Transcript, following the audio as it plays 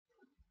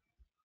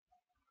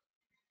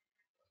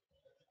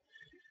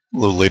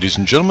Hello ladies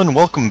and gentlemen,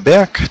 welcome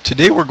back.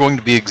 Today we're going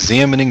to be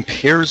examining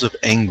pairs of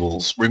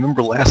angles.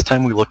 Remember last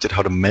time we looked at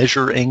how to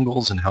measure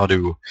angles and how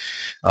to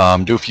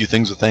do a few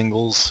things with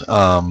angles.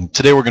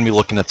 Today we're going to be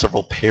looking at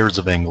several pairs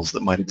of angles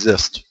that might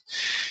exist.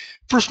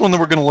 First one that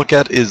we're going to look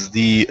at is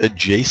the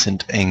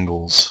adjacent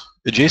angles.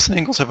 Adjacent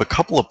angles have a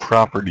couple of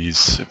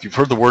properties. If you've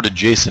heard the word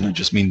adjacent, it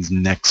just means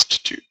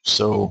next to.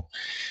 So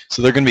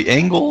they're going to be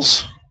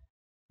angles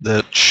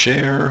that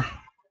share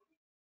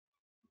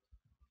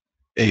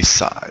a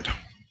side.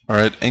 All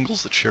right,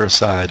 angles that share a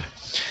side.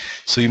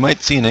 So you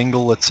might see an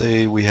angle, let's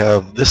say we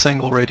have this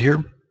angle right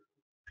here.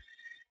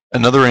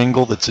 Another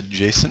angle that's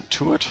adjacent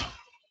to it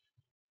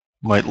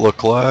might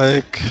look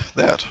like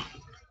that,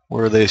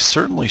 where they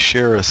certainly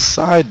share a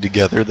side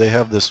together. They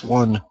have this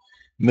one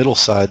middle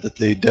side that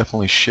they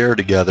definitely share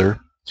together.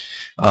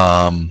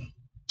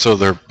 So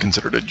they're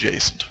considered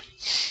adjacent.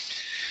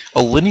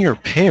 A linear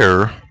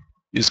pair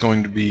is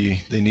going to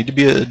be, they need to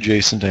be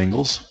adjacent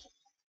angles.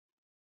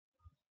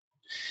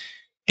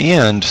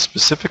 And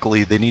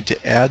specifically, they need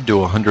to add to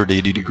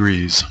 180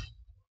 degrees.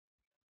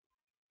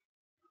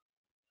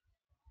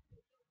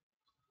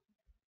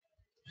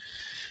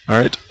 All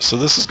right, so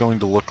this is going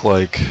to look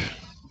like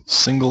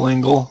single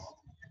angle,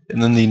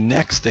 and then the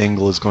next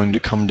angle is going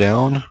to come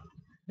down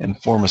and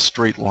form a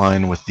straight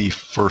line with the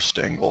first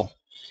angle.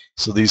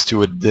 So these two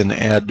would then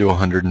add to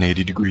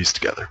 180 degrees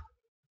together.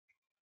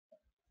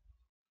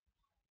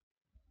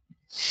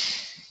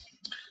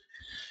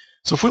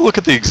 So if we look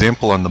at the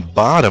example on the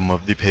bottom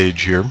of the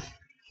page here,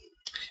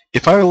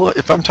 if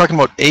I'm talking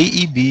about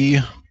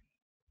AEB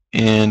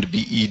and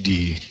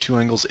BED, two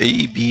angles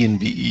AEB and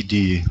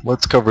BED,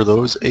 let's cover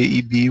those.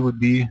 AEB would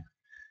be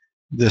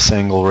this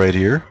angle right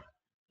here.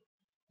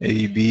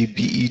 AEB,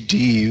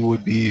 BED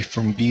would be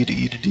from B to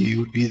E to D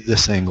would be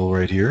this angle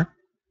right here.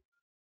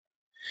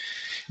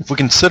 If we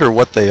consider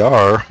what they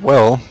are,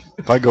 well,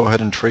 if I go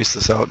ahead and trace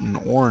this out in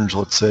orange,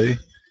 let's say,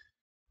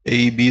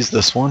 AEB is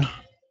this one.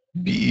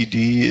 BED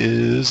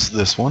is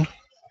this one.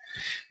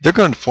 They're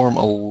going to form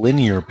a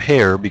linear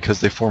pair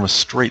because they form a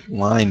straight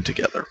line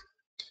together.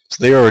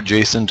 So they are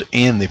adjacent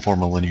and they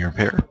form a linear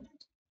pair.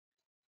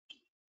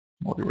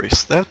 I'll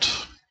erase that.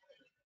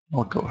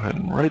 I'll go ahead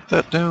and write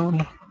that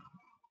down.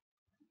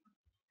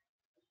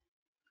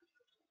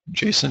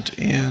 Adjacent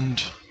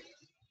and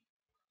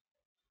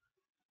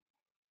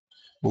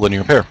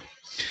linear pair.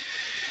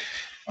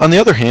 On the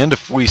other hand,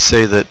 if we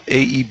say that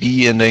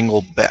AEB and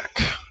angle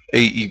Beck,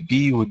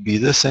 AEB would be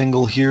this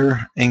angle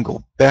here,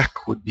 angle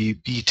Beck would be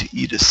B to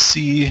E to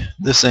C,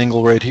 this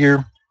angle right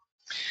here.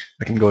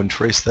 I can go and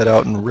trace that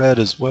out in red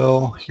as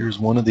well. Here's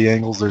one of the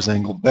angles, there's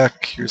angle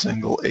Beck, here's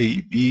angle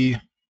AEB.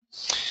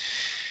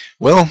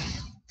 Well,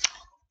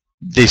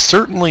 they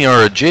certainly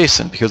are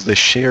adjacent because they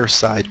share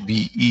side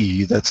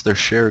BE, that's their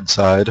shared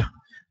side,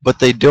 but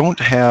they don't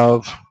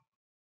have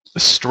a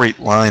straight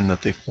line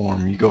that they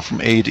form. You go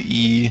from A to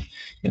E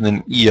and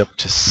then E up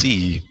to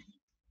C.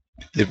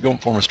 They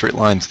don't form a straight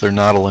line, so they're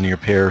not a linear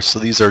pair, so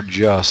these are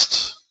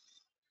just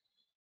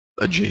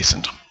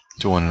adjacent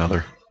to one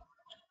another.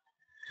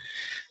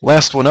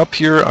 Last one up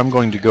here, I'm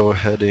going to go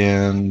ahead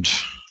and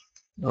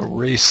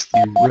erase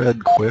the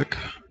red quick.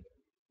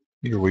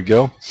 Here we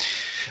go.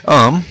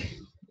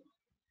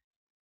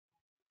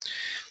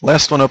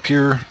 Last one up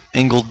here,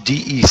 angle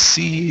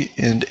DEC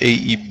and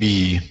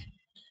AEB.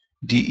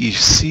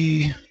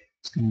 DEC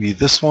is going to be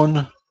this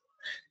one.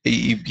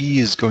 AEB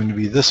is going to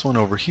be this one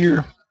over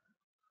here.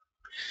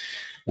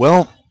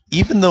 Well,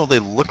 even though they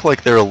look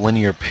like they're a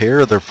linear pair,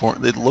 it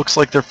looks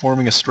like they're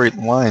forming a straight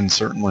line,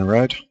 certainly,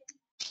 right?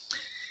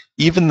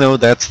 Even though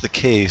that's the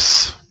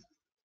case,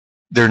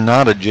 they're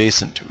not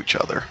adjacent to each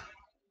other.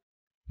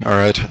 All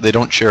right, they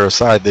don't share a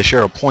side. They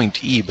share a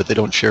point E, but they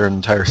don't share an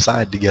entire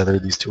side together,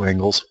 these two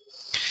angles.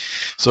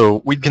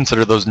 So we'd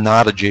consider those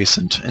not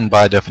adjacent, and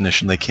by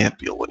definition, they can't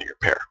be a linear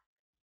pair.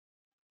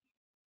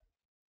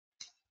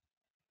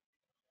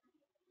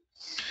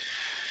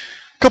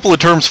 Couple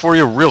of terms for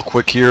you real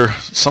quick here,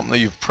 something that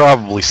you've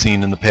probably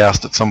seen in the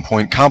past at some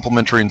point.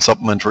 Complementary and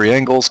supplementary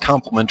angles.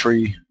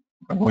 Complementary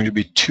are going to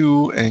be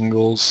two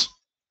angles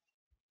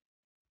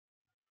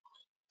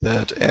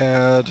that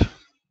add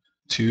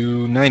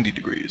to 90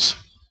 degrees.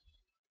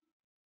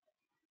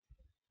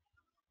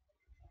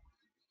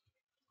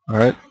 All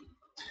right,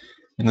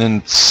 and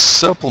then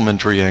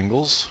supplementary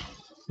angles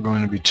are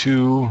going to be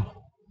two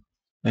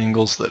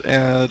angles that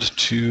add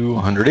to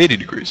 180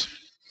 degrees.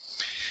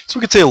 So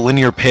we could say a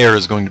linear pair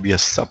is going to be a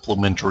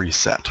supplementary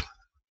set.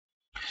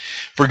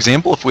 For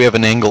example, if we have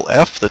an angle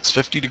F that's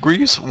 50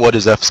 degrees, what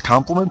is F's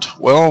complement?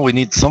 Well, we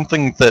need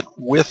something that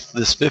with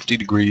this 50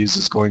 degrees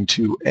is going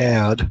to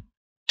add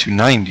to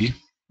 90,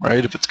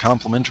 right, if it's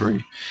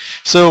complementary.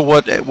 So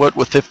what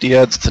with 50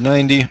 adds to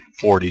 90?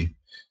 40.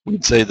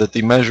 We'd say that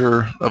the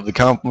measure of the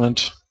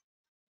complement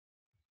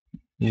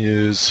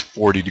is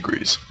 40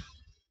 degrees.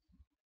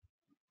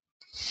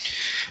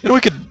 And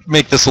we could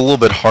make this a little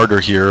bit harder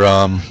here.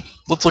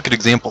 Let's look at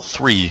example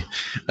 3.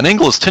 An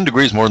angle is 10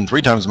 degrees more than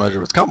 3 times the measure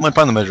of its complement.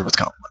 Find the measure of its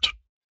complement.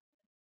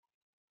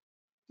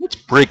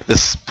 Let's break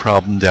this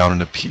problem down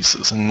into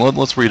pieces, and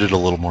let's read it a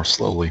little more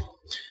slowly.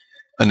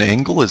 An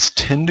angle is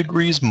 10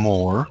 degrees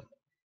more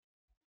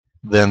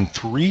than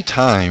 3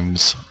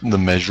 times the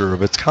measure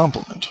of its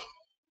complement.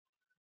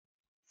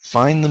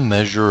 Find the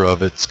measure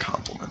of its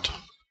complement.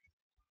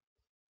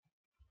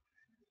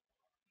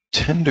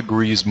 10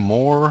 degrees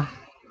more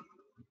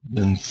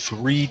than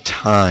 3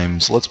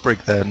 times. Let's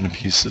break that into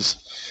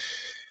pieces.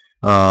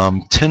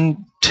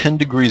 10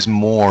 degrees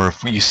more,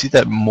 if you see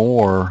that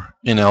more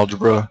in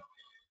algebra,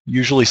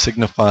 usually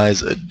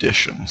signifies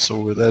addition.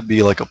 So that'd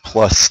be like a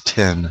plus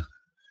 10.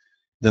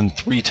 Then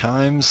 3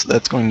 times,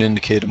 that's going to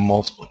indicate a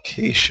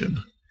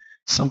multiplication.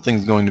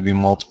 Something's going to be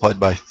multiplied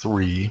by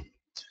 3.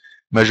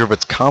 Measure of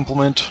its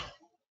complement,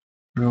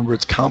 remember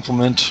its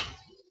complement,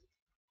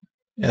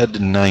 add to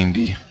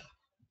 90.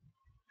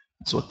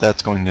 That's what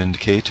that's going to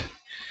indicate.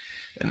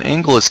 An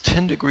angle is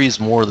 10 degrees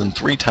more than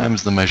 3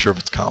 times the measure of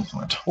its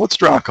complement. Let's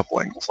draw a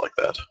couple angles like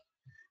that.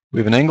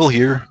 We have an angle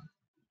here.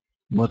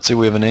 Let's say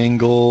we have an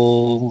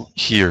angle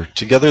here.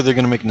 Together they're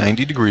going to make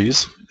 90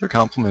 degrees. They're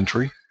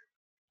complementary.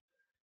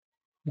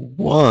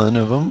 One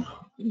of them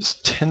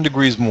is 10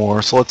 degrees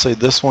more. So let's say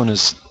this one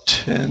is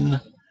 10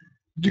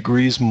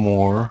 degrees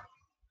more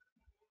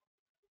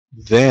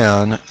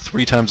than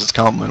 3 times its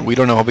complement. We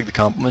don't know how big the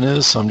complement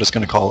is, so I'm just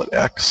going to call it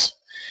x.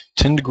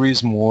 10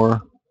 degrees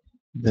more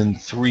than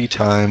 3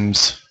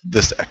 times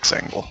this x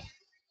angle.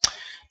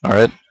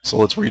 Alright, so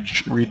let's read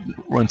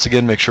once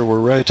again, make sure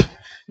we're right.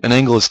 An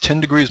angle is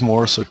 10 degrees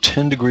more, so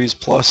 10 degrees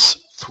plus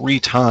 3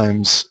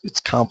 times its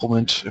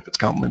complement. If its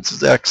complement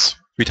is x,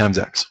 3 times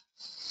x.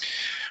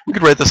 We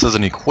could write this as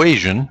an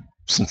equation,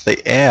 since they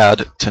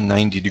add to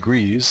 90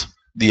 degrees,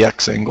 the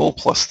x angle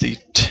plus the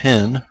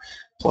 10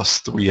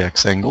 plus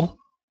 3x angle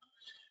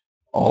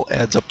all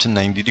adds up to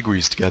 90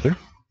 degrees together.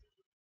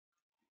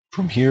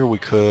 From here we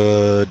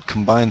could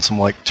combine some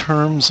like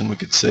terms, and we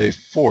could say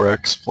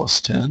 4x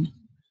plus 10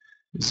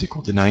 is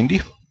equal to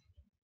 90.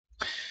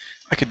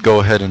 I could go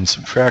ahead and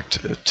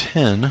subtract a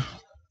 10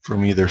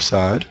 from either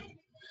side,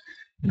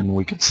 and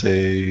we could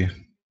say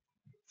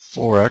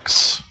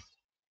 4x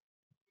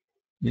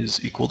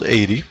is equal to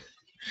 80.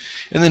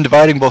 And then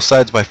dividing both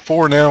sides by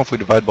 4 now, if we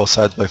divide both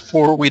sides by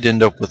 4, we'd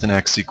end up with an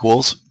x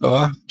equals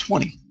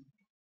 20.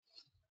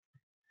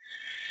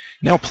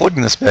 Now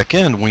plugging this back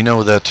in, we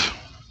know that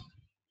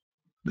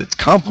its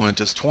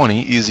complement is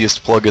 20,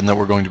 easiest plug-in that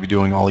we're going to be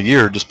doing all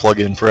year. Just plug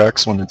in for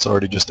x when it's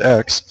already just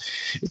x.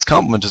 Its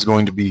complement is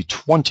going to be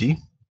 20.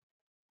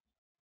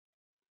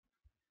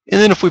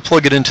 And then if we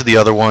plug it into the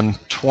other one,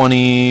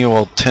 20,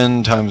 well,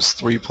 10 times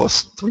 3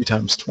 plus 3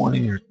 times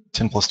 20, or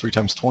 10 plus 3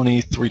 times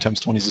 20, 3 times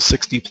 20 is a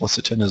 60, plus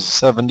a 10 is a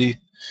 70.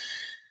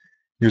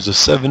 Here's a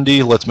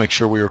 70. Let's make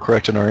sure we were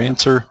correct in our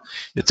answer.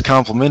 It's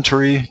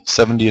complementary.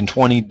 70 and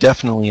 20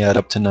 definitely add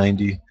up to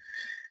 90.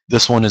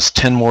 This one is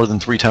 10 more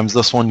than 3 times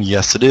this one.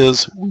 Yes, it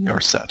is. We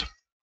are set.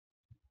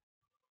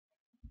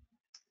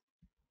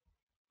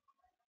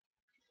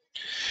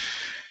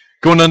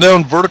 Going on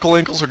down, vertical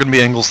angles are going to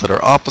be angles that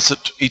are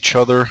opposite each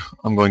other.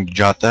 I'm going to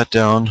jot that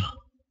down.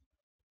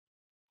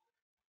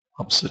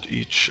 Opposite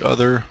each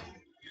other.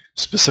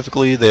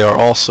 Specifically, they are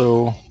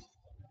also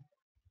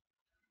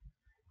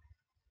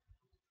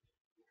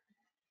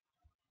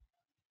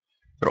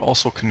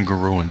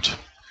congruent.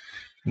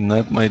 And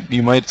that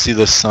you might see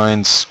this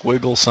sign,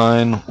 squiggle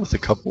sign, with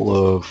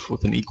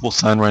an equal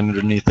sign right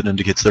underneath it,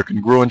 indicates they're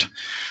congruent,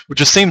 which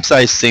is same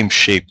size, same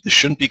shape. This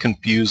shouldn't be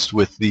confused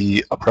with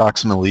the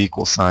approximately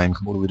equal sign,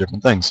 completely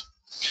different things.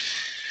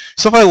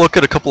 So if I look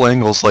at a couple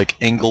angles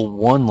like angle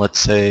 1, let's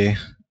say,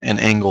 and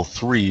angle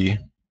 3,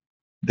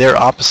 they're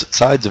opposite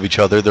sides of each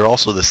other. They're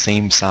also the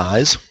same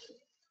size.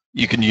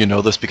 You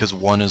know this because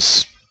 1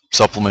 is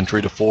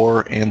supplementary to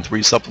 4 and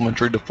 3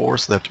 supplementary to 4,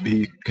 so they have to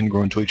be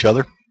congruent to each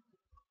other.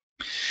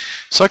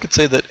 So I could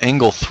say that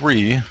angle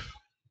 3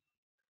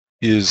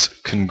 is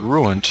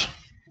congruent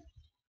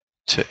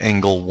to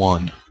angle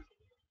 1.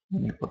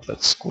 Let me put that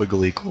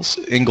squiggle equals.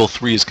 Angle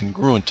 3 is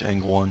congruent to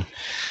angle 1.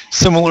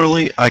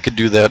 Similarly, I could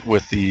do that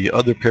with the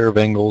other pair of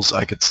angles.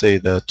 I could say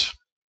that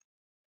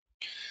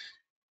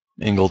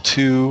angle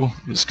 2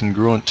 is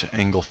congruent to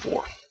angle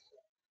 4.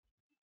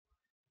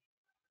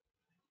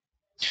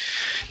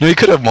 Now you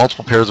could have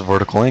multiple pairs of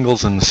vertical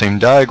angles in the same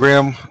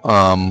diagram.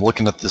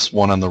 Looking at this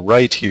one on the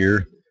right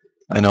here,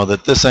 I know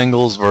that this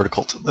angle is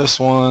vertical to this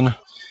one.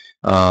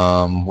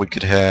 We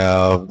could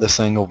have this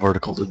angle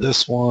vertical to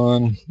this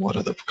one. What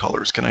other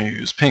colors can I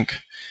use? Pink.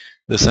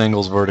 This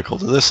angle is vertical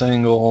to this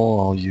angle.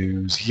 I'll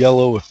use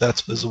yellow if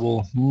that's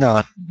visible.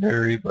 Not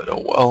very, but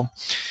oh well.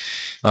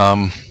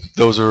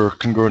 Those are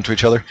congruent to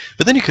each other.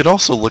 But then you could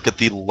also look at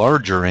the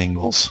larger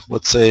angles.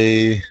 Let's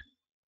say,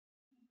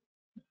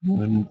 I'm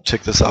going to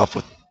tick this off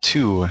with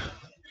 2.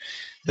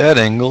 That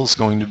angle is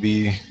going to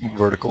be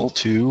vertical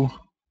to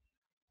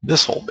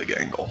this whole big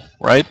angle,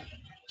 right?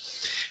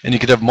 And you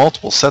could have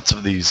multiple sets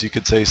of these. You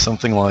could say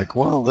something like,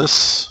 well,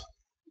 this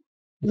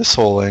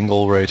whole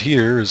angle right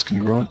here is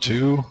congruent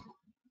to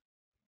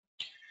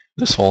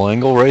this whole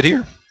angle right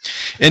here.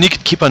 And you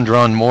could keep on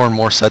drawing more and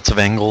more sets of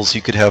angles.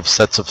 You could have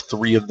sets of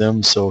 3 of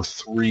them, so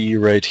 3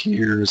 right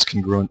here is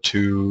congruent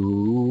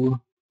to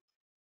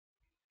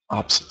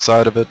opposite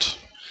side of it.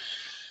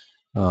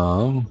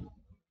 1,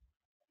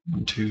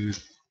 2,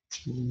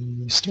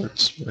 3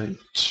 starts right.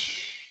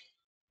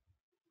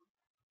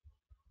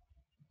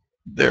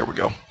 There we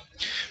go.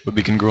 Would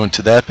be congruent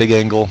to that big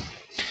angle.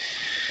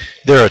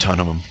 There are a ton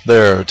of them.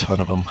 There are a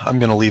ton of them. I'm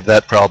going to leave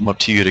that problem up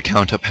to you to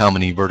count up how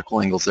many vertical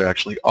angles there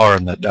actually are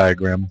in that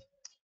diagram.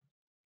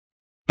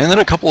 And then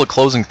a couple of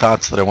closing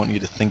thoughts that I want you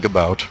to think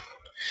about.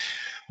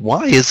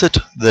 Why is it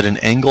that an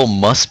angle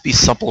must be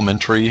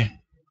supplementary,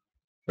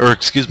 or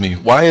excuse me,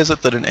 why is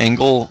it that an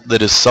angle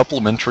that is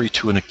supplementary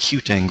to an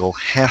acute angle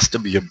has to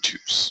be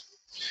obtuse?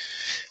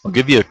 I'll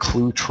give you a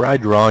clue. Try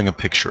drawing a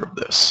picture of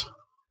this.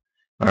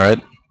 All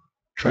right?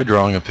 Try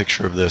drawing a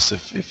picture of this.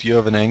 If you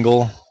have an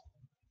angle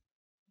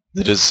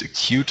that is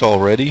acute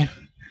already,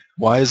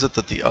 why is it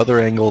that the other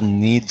angle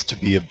needs to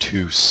be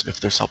obtuse if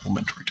they're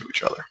supplementary to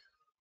each other?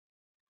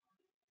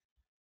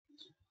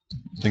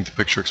 I think the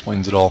picture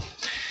explains it all.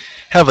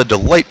 Have a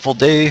delightful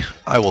day.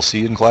 I will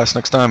see you in class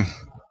next time.